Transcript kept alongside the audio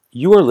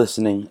You are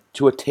listening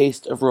to A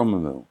Taste of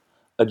Romumu,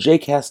 a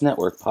JCast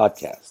Network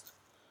podcast.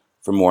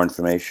 For more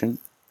information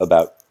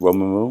about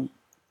Romumu,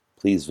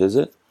 please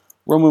visit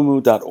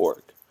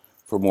romumu.org.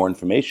 For more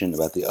information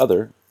about the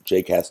other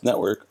JCast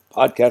Network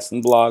podcasts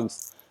and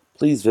blogs,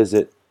 please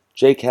visit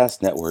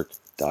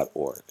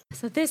jcastnetwork.org.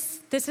 So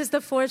this is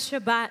the fourth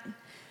Shabbat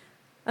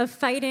of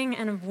fighting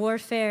and of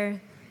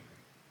warfare.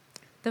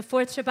 The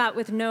fourth Shabbat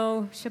with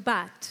no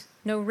Shabbat,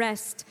 no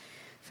rest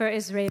for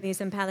Israelis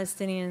and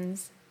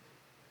Palestinians.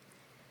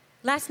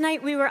 Last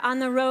night we were on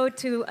the road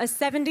to a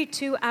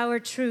 72-hour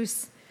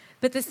truce,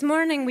 but this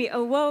morning we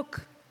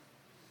awoke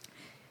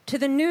to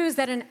the news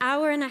that an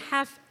hour and a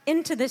half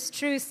into this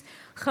truce,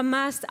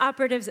 Hamas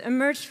operatives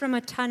emerged from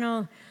a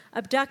tunnel,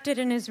 abducted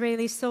an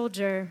Israeli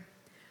soldier,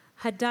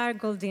 Hadar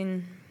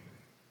Goldin.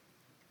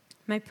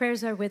 My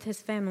prayers are with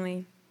his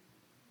family.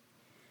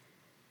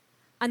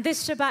 On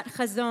this Shabbat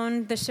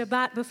Chazon, the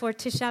Shabbat before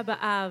Tisha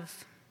B'Av,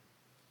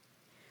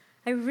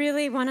 I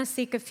really want to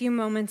seek a few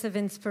moments of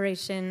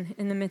inspiration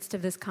in the midst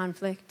of this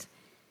conflict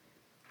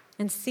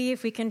and see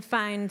if we can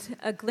find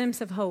a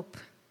glimpse of hope.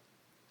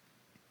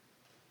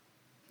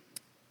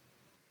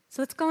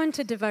 So let's go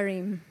into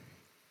Devarim.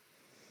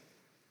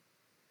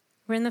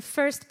 We're in the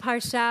first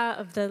parsha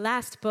of the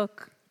last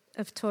book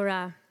of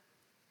Torah.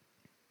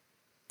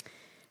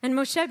 And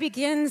Moshe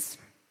begins,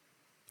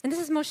 and this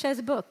is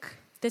Moshe's book.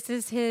 This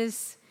is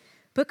his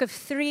book of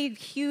 3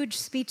 huge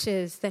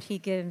speeches that he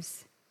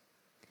gives.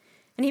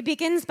 And he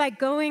begins by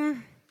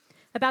going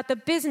about the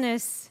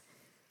business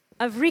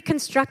of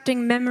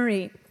reconstructing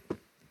memory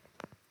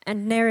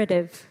and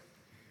narrative.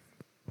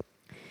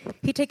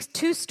 He takes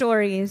 2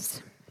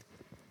 stories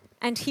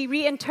and he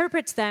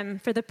reinterprets them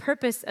for the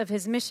purpose of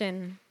his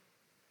mission.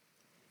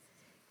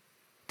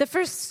 The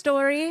first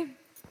story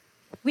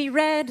we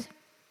read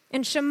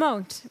in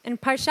Shemot, in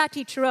Parshat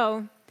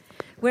Yitro,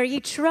 where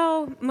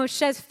Yitro,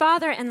 Moshe's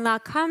father-in-law,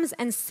 comes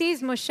and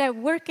sees Moshe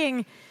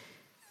working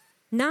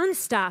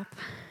nonstop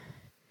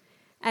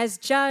as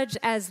judge,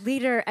 as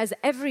leader, as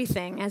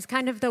everything, as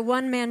kind of the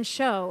one-man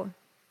show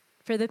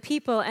for the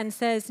people, and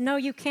says, no,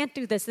 you can't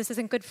do this. This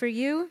isn't good for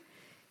you.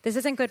 This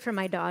isn't good for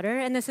my daughter,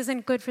 and this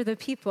isn't good for the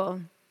people.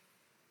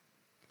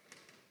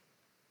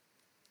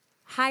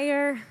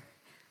 Hire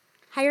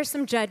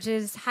some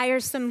judges, hire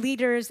some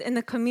leaders in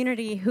the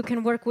community who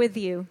can work with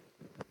you.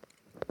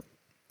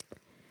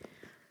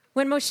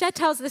 When Moshe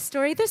tells the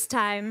story this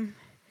time,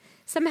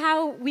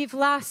 somehow we've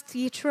lost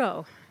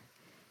Yitro.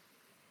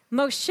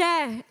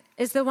 Moshe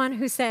is the one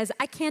who says,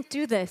 I can't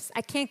do this.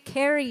 I can't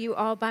carry you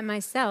all by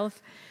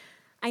myself.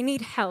 I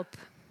need help.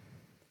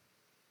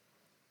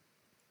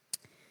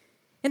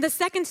 In the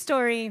second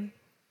story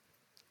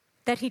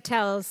that he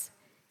tells,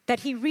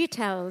 that he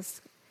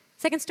retells,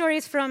 second story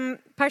is from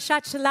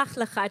Parshat Shelach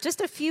Lecha, just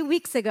a few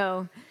weeks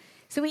ago.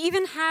 So we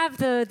even have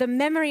the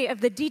memory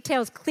of the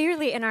details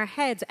clearly in our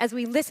heads as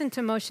we listen to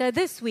Moshe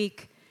this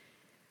week,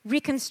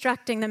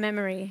 reconstructing the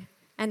memory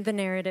and the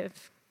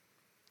narrative.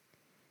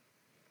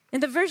 In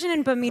the version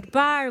in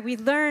Bamidbar, we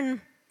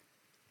learn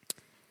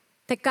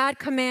that God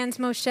commands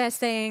Moshe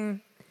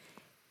saying,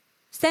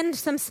 send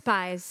some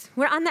spies.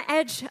 We're on the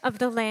edge of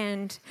the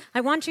land. I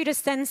want you to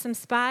send some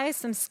spies,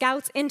 some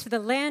scouts into the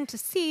land to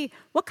see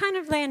what kind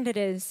of land it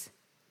is.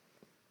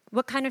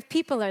 What kind of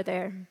people are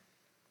there?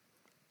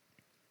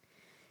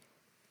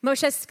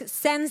 Moshe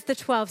sends the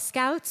 12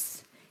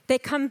 scouts. They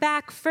come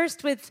back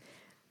first with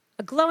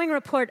a glowing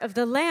report of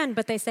the land,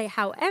 but they say,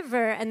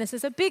 however, and this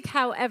is a big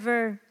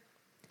however,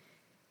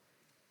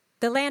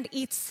 the land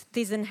eats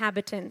these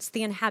inhabitants,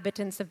 the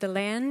inhabitants of the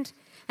land.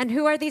 And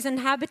who are these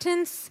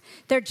inhabitants?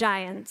 They're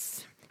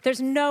giants. There's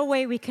no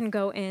way we can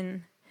go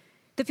in.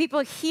 The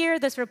people hear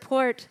this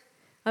report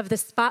of the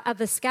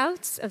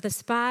scouts, of the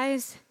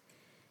spies.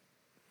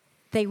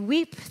 They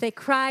weep, they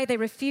cry, they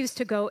refuse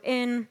to go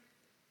in.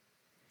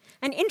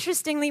 And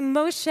interestingly,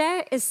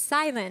 Moshe is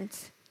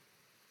silent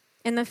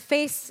in the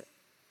face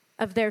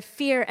of their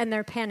fear and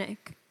their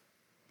panic.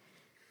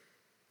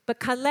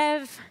 But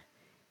Kalev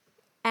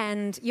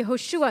and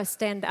Yehoshua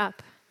stand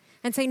up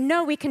and say,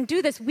 no, we can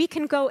do this. We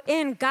can go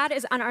in. God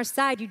is on our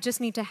side. You just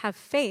need to have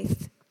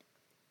faith.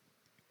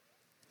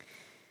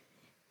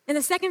 In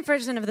the second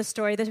version of the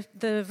story,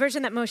 the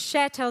version that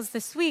Moshe tells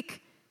this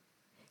week,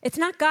 it's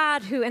not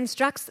God who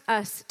instructs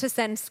us to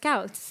send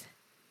scouts.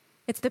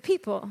 It's the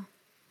people.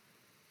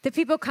 The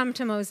people come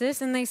to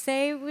Moses and they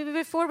say,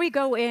 before we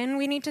go in,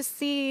 we need to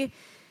see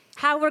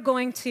how we're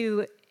going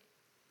to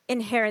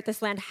inherit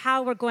this land,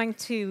 how we're going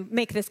to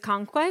make this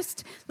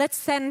conquest. Let's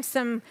send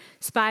some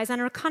spies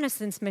on a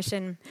reconnaissance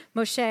mission.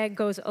 Moshe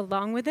goes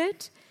along with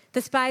it.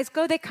 The spies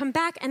go, they come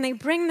back, and they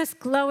bring this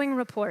glowing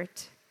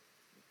report.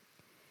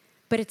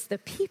 But it's the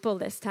people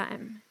this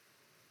time.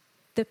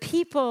 The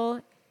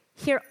people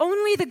hear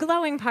only the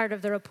glowing part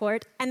of the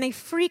report, and they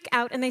freak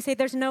out, and they say,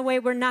 there's no way,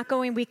 we're not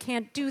going, we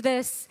can't do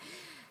this.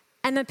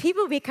 And the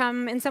people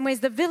become, in some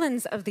ways, the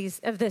villains of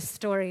this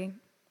story,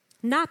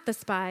 not the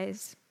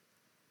spies.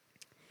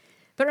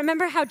 But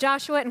remember how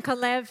Joshua and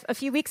Caleb a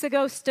few weeks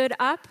ago stood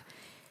up?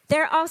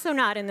 They're also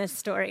not in this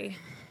story.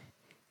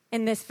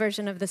 in this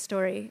version of the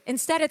story.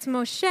 Instead, it's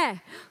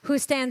Moshe who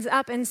stands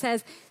up and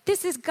says,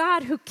 this is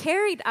God who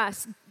carried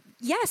us.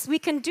 Yes, we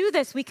can do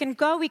this. We can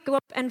go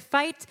up and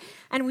fight,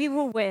 and we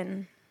will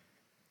win.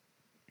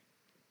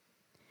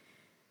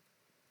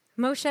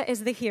 Moshe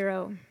is the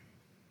hero.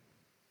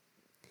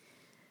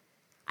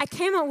 I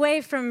came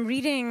away from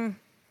reading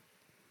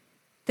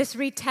this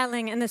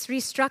retelling and this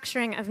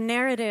restructuring of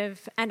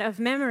narrative and of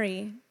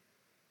memory,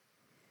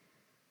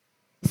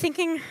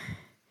 thinking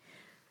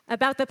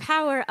about the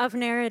power of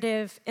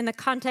narrative in the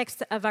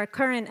context of our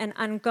current and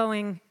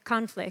ongoing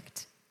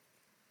conflict.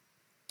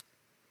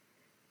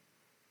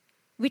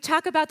 We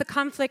talk about the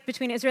conflict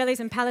between Israelis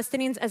and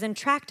Palestinians as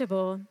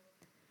intractable,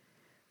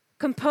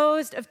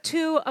 composed of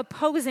two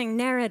opposing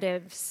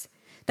narratives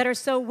that are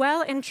so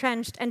well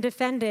entrenched and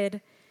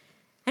defended,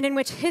 and in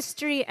which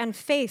history and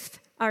faith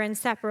are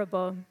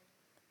inseparable.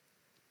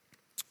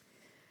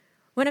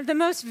 One of the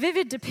most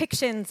vivid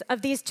depictions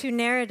of these two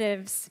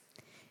narratives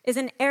is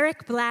in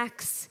Eric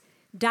Black's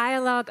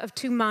Dialogue of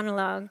Two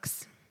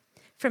Monologues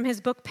from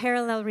his book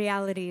Parallel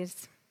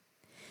Realities.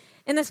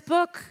 In this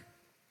book,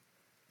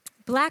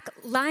 Black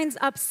lines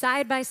up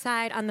side by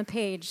side on the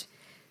page.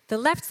 The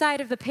left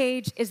side of the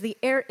page is the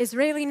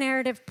Israeli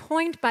narrative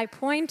point by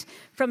point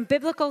from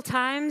biblical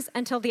times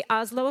until the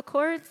Oslo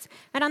Accords.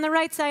 And on the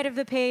right side of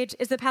the page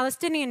is the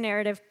Palestinian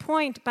narrative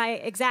point by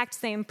exact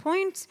same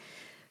point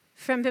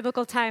from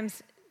biblical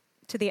times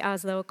to the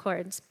Oslo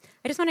Accords.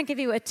 I just want to give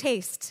you a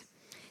taste.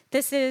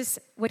 This is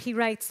what he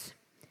writes.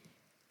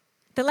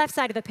 The left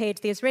side of the page,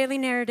 the Israeli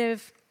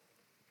narrative.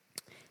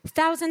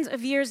 Thousands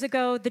of years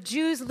ago, the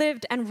Jews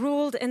lived and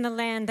ruled in the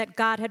land that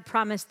God had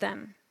promised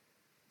them.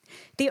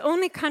 The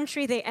only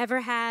country they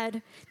ever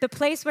had, the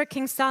place where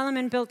King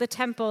Solomon built the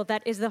temple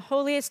that is the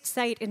holiest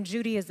site in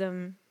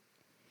Judaism.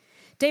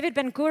 David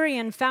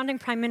Ben-Gurion, founding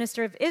prime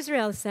minister of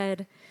Israel,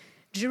 said,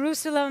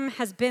 Jerusalem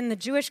has been the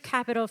Jewish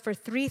capital for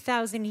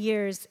 3,000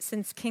 years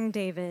since King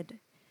David.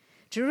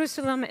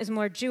 Jerusalem is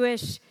more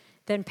Jewish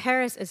than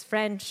Paris is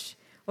French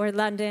or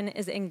London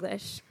is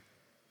English.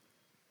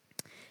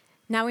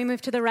 Now we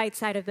move to the right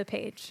side of the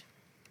page,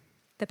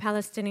 the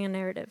Palestinian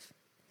narrative.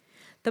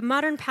 The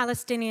modern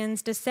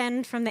Palestinians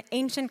descend from the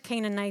ancient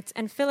Canaanites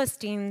and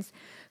Philistines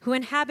who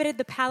inhabited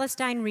the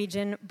Palestine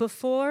region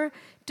before,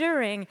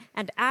 during,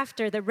 and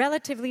after the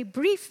relatively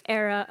brief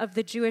era of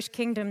the Jewish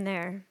kingdom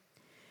there.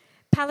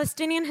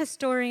 Palestinian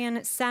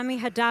historian Sami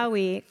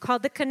Hadawi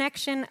called the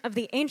connection of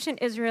the ancient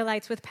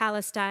Israelites with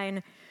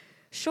Palestine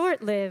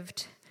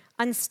short-lived,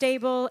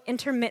 unstable,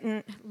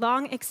 intermittent,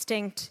 long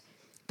extinct,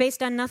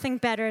 based on nothing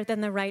better than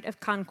the right of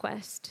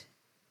conquest.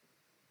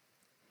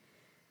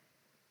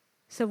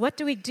 So what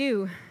do we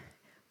do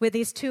with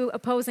these two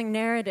opposing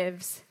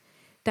narratives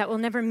that will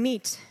never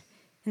meet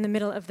in the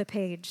middle of the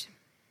page?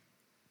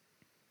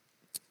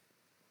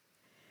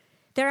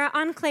 There are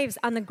enclaves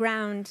on the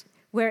ground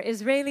where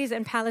Israelis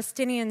and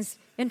Palestinians,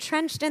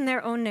 entrenched in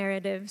their own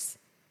narratives,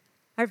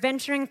 are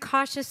venturing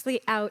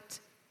cautiously out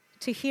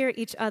to hear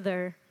each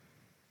other.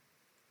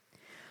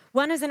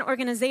 One is an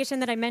organization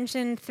that I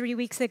mentioned 3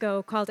 weeks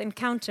ago called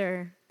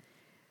Encounter,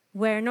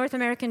 where North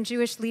American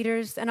Jewish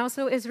leaders and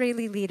also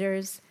Israeli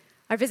leaders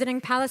are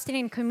visiting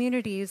Palestinian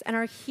communities and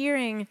are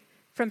hearing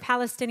from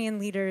Palestinian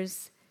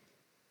leaders,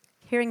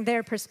 hearing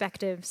their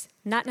perspectives,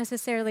 not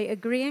necessarily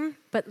agreeing,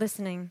 but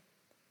listening.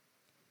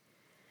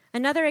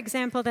 Another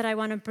example that I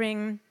want to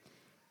bring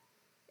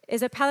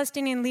is a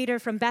Palestinian leader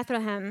from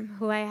Bethlehem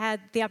who I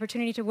had the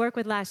opportunity to work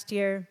with last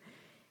year,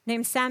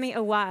 named Sami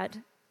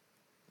Awad.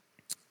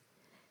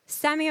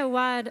 Sami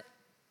Awad,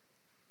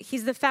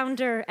 he's the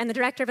founder and the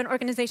director of an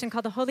organization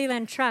called the Holy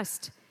Land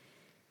Trust.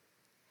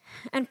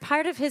 And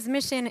part of his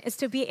mission is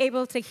to be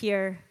able to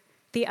hear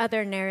the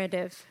other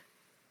narrative.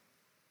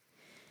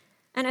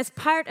 And as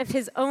part of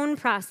his own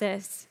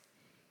process,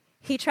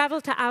 he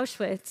traveled to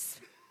Auschwitz,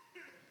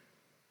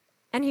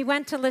 and he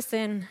went to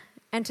listen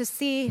and to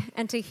see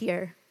and to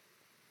hear.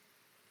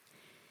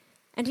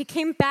 And he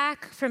came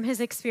back from his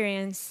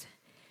experience,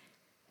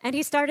 and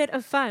he started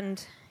a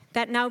fund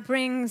that now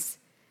brings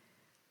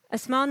a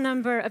small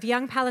number of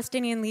young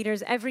Palestinian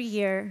leaders every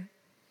year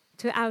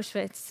to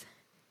Auschwitz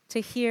to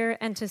hear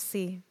and to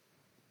see.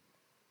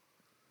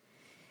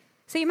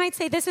 So you might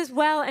say, this is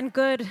well and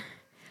good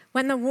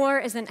when the war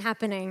isn't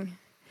happening,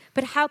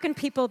 but how can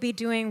people be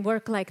doing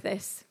work like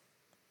this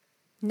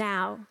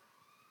now?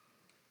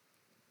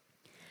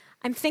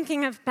 I'm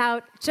thinking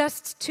about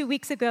just 2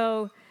 weeks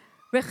ago,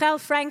 Rachel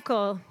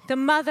Frankel, the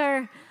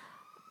mother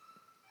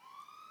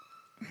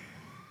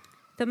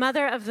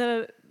of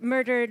the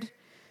murdered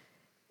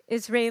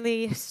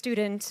Israeli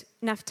student,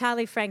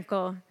 Naftali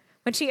Frankel.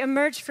 When she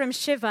emerged from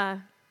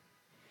Shiva,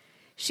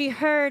 she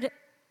heard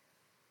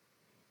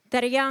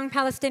that a young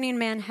Palestinian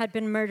man had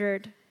been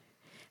murdered.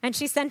 And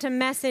she sent a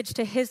message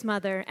to his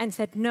mother and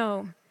said,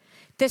 no,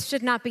 this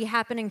should not be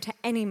happening to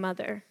any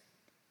mother.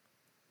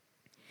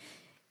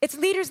 It's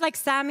leaders like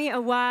Sami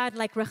Awad,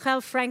 like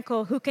Rachel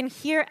Frankel, who can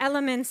hear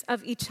elements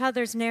of each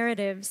other's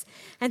narratives.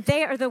 And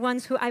they are the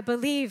ones who I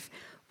believe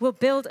will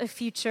build a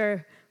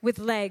future with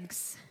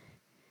legs.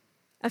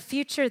 a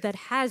future that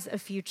has a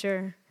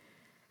future,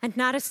 and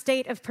not a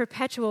state of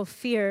perpetual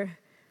fear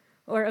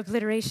or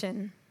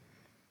obliteration.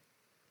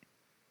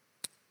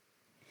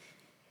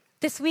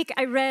 This week,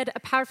 I read a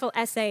powerful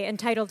essay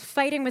entitled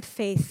Fighting with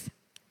Faith,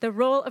 The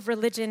Role of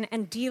Religion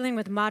and Dealing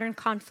with Modern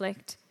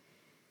Conflict.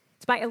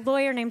 It's by a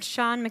lawyer named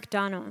Sean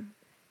McDonough.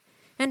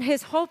 And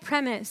his whole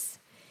premise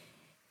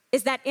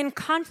is that in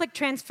conflict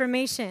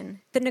transformation,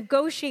 the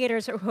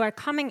negotiators who are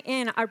coming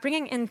in are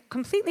bringing in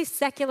completely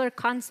secular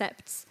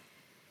concepts.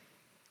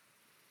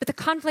 But the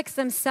conflicts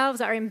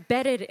themselves are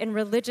embedded in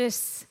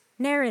religious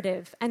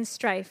narrative and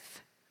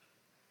strife.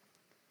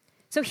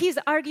 So he's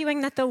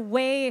arguing that the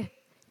way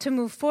to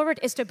move forward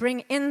is to bring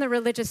in the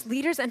religious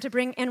leaders and to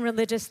bring in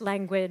religious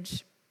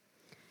language.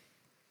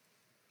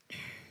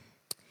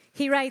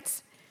 He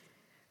writes,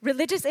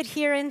 religious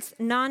adherents,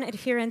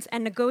 non-adherents,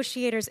 and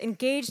negotiators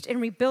engaged in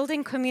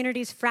rebuilding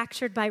communities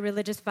fractured by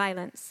religious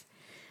violence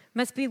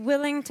must be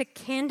willing to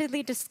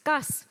candidly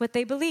discuss what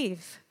they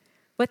believe,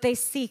 what they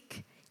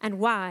seek, and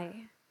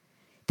why.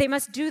 They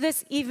must do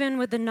this even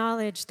with the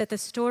knowledge that the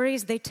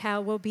stories they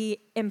tell will be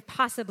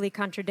impossibly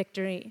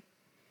contradictory.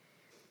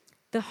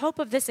 The hope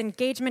of this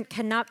engagement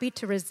cannot be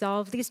to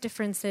resolve these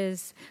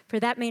differences, for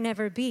that may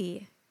never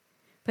be,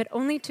 but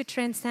only to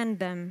transcend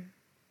them.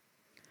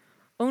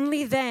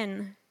 Only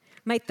then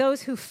might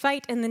those who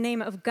fight in the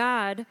name of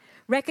God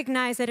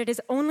recognize that it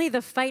is only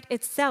the fight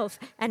itself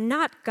and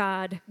not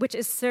God which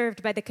is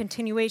served by the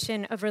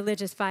continuation of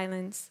religious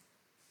violence.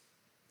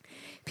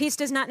 Peace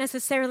does not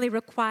necessarily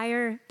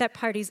require that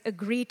parties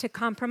agree to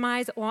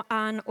compromise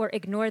on or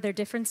ignore their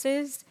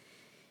differences.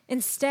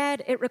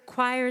 Instead, it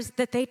requires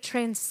that they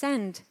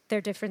transcend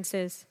their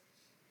differences.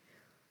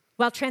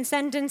 While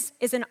transcendence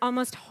is an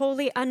almost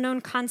wholly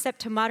unknown concept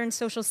to modern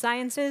social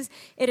sciences,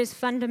 it is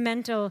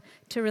fundamental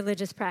to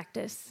religious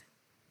practice.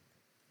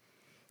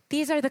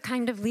 These are the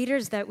kind of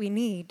leaders that we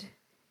need,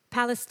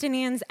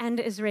 Palestinians and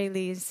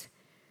Israelis.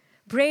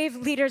 Brave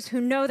leaders who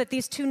know that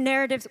these two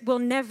narratives will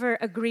never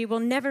agree, will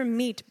never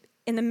meet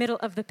in the middle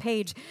of the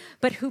page,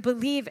 but who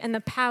believe in the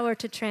power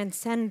to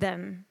transcend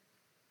them.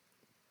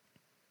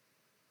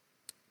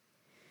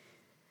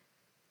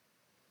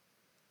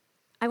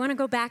 I want to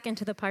go back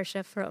into the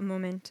Parsha for a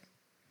moment.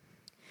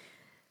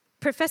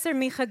 Professor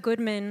Micha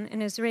Goodman,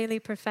 an Israeli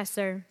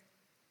professor,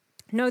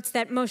 notes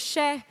that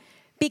Moshe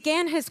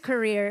began his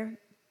career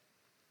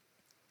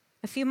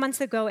a few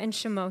months ago in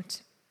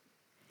Shemot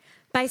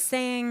by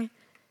saying,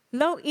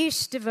 Lo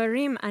ish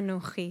Devarim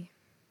anochi.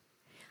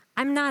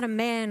 I'm not a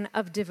man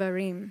of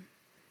Devarim,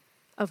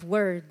 of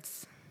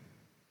words.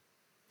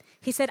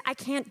 He said, I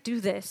can't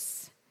do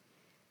this.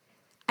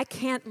 I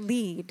can't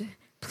lead.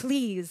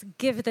 Please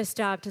give this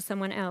job to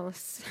someone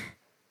else.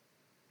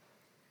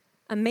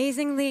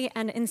 Amazingly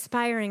and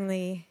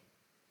inspiringly,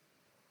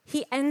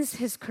 he ends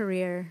his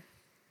career.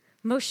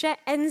 Moshe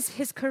ends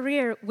his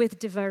career with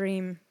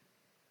Devarim,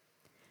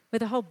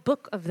 with a whole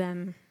book of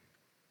them.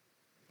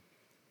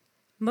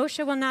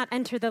 Moshe will not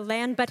enter the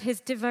land, but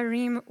his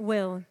Devarim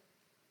will.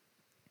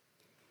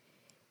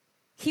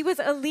 He was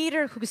a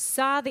leader who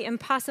saw the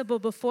impossible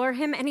before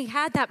him, and he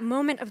had that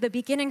moment of the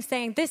beginning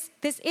saying, this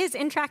is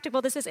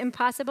intractable, this is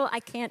impossible, I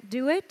can't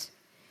do it.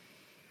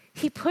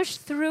 He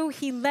pushed through,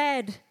 he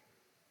led,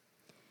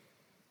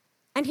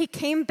 and he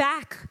came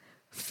back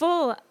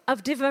full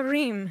of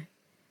Devarim.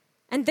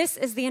 And this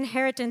is the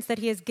inheritance that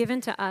he has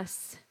given to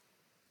us.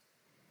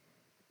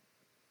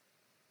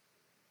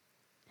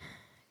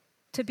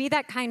 To be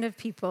that kind of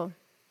people.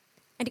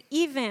 And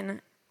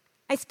even,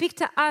 I speak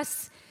to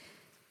us,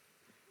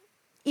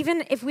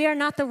 even if we are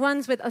not the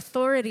ones with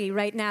authority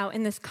right now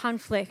in this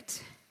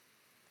conflict,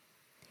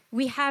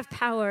 we have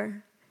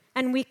power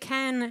and we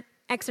can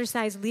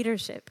exercise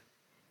leadership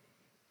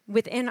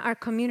within our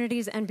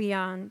communities and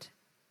beyond.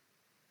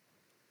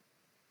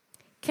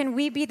 Can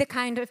we be the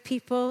kind of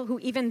people who,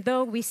 even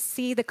though we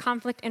see the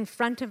conflict in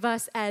front of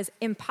us as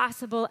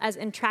impossible, as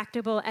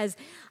intractable, as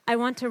I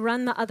want to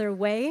run the other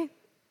way,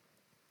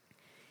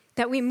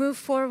 that we move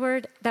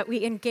forward, that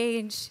we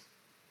engage,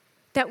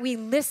 that we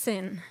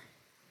listen,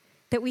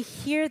 that we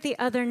hear the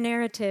other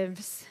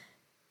narratives,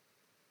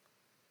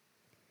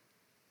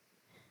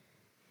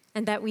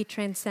 and that we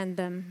transcend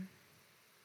them?